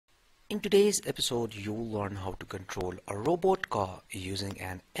In today's episode, you'll learn how to control a robot car using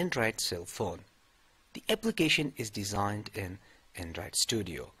an Android cell phone. The application is designed in Android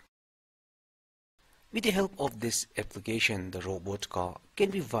Studio. With the help of this application, the robot car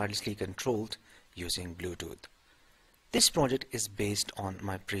can be wirelessly controlled using Bluetooth. This project is based on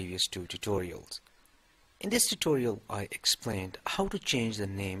my previous two tutorials. In this tutorial, I explained how to change the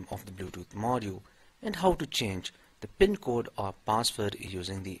name of the Bluetooth module and how to change the PIN code or password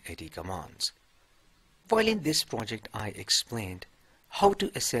using the AD commands. While in this project I explained how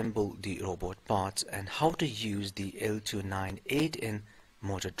to assemble the robot parts and how to use the L298N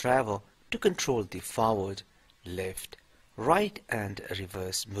motor driver to control the forward, left, right and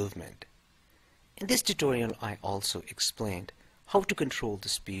reverse movement. In this tutorial I also explained how to control the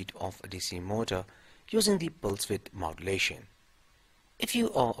speed of a DC motor using the pulse width modulation. If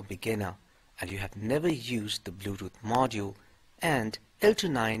you are a beginner and you have never used the Bluetooth module and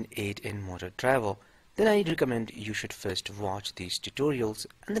L298N motor driver, then I recommend you should first watch these tutorials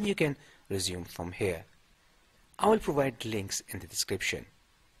and then you can resume from here. I will provide links in the description.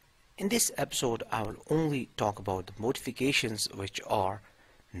 In this episode, I will only talk about the modifications, which are: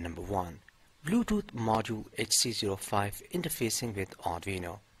 number 1, Bluetooth module HC05 interfacing with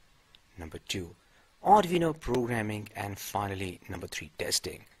Arduino; number 2, Arduino programming; and finally number 3,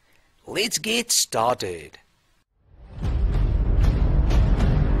 testing. Let's get started.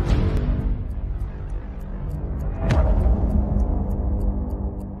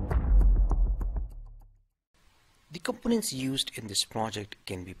 The components used in this project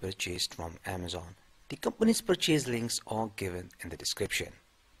can be purchased from Amazon. The company's purchase links are given in the description.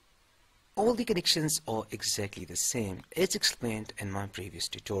 All the connections are exactly the same as explained in my previous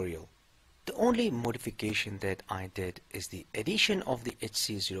tutorial. The only modification that I did is the addition of the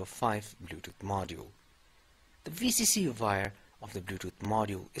HC05 Bluetooth module. The VCC wire of the Bluetooth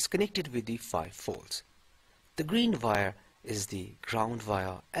module is connected with the 5 volts. The green wire is the ground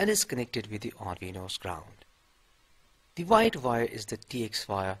wire and is connected with the Arduino's ground. The white wire is the TX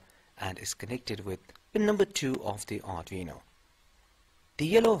wire and is connected with pin number 2 of the Arduino. The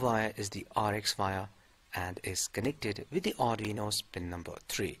yellow wire is the RX wire and is connected with the Arduino's pin number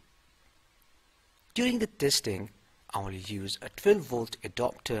 3. During the testing, I will use a 12 volt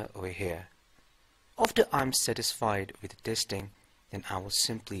adapter over here. After I am satisfied with the testing, then I will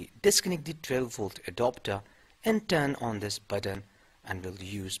simply disconnect the 12 volt adapter and turn on this button and will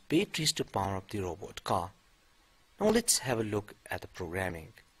use batteries to power up the robot car. Now let's have a look at the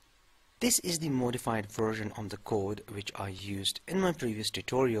programming. This is the modified version of the code which I used in my previous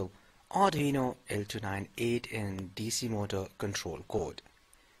tutorial, Arduino L298N DC motor control code.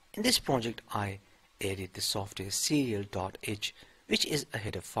 In this project I added the software serial.h, which is a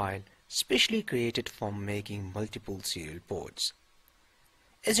header file specially created for making multiple serial ports.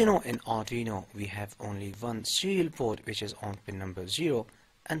 As you know, in Arduino we have only one serial port, which is on pin number 0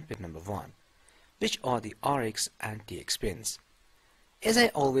 and pin number 1, which are the RX and TX pins. As I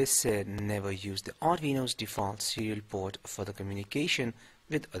always said, never use the Arduino's default serial port for the communication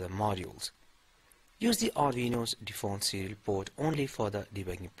with other modules. Use the Arduino's default serial port only for the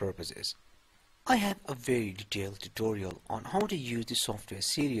debugging purposes. I have a very detailed tutorial on how to use the software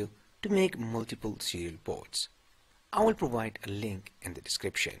serial to make multiple serial ports. I will provide a link in the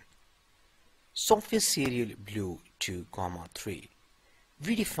description. Software serial blue 2, 3.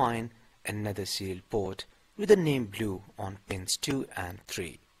 We define another serial port with the name blue on pins 2 and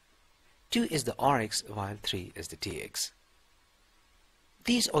 3. 2 is the RX while 3 is the TX.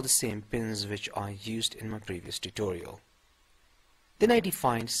 These are the same pins which I used in my previous tutorial. Then I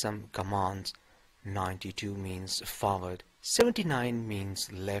defined some commands. 92 means forward, 79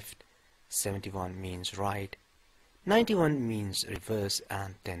 means left, 71 means right, 91 means reverse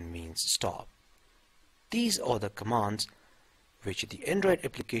and 10 means stop. These are the commands which the Android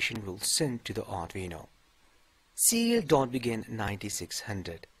application will send to the Arduino. Serial.begin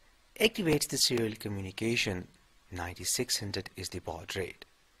 9600 activates the serial communication. 9600 is the baud rate.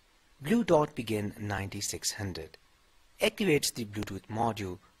 Blue.begin 9600 activates the Bluetooth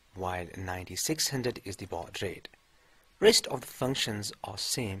module, while 9600 is the baud rate. Rest of the functions are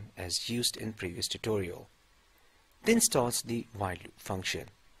same as used in previous tutorial. Then starts the while loop function.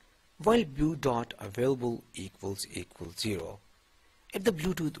 While blue.available equals 0. If the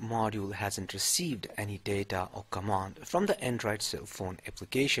Bluetooth module hasn't received any data or command from the Android cell phone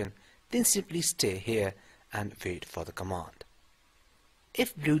application, then simply stay here and wait for the command.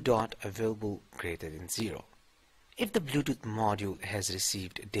 If blue.available greater than 0. If the Bluetooth module has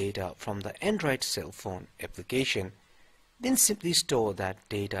received data from the Android cell phone application, then simply store that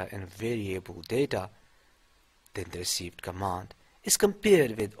data in variable data, then the received command, is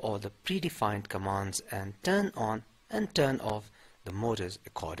compared with all the predefined commands and turn on and turn off the motors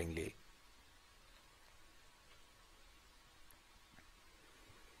accordingly.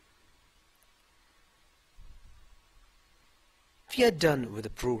 We are done with the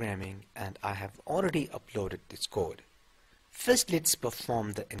programming and I have already uploaded this code. First, let's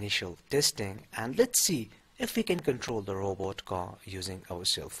perform the initial testing and let's see if we can control the robot car using our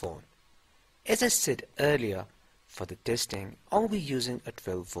cell phone. As I said earlier, for the testing, I'll be using a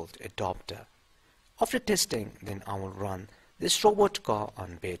 12-volt adapter. After testing, then I will run this robot car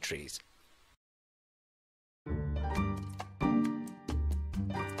on batteries.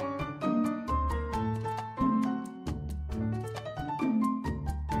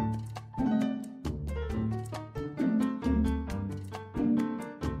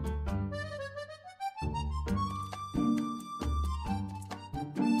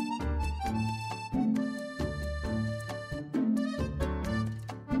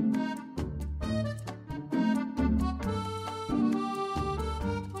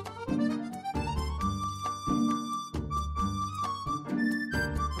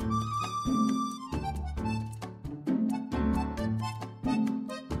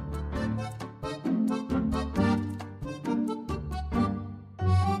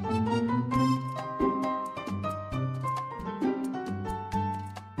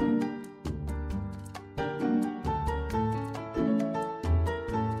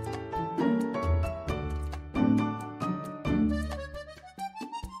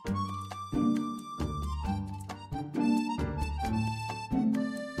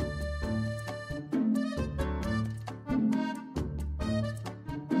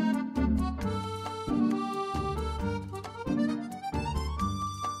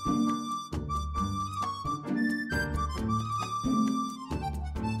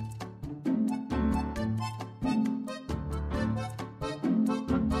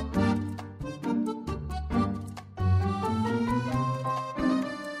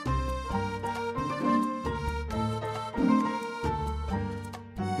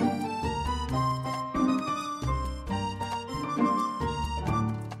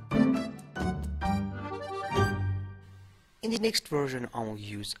 In the next version, I will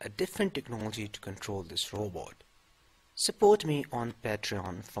use a different technology to control this robot. Support me on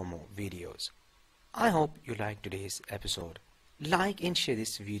Patreon for more videos. I hope you liked today's episode. Like and share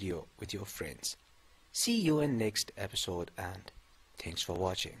this video with your friends. See you in next episode and thanks for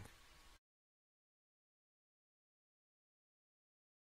watching.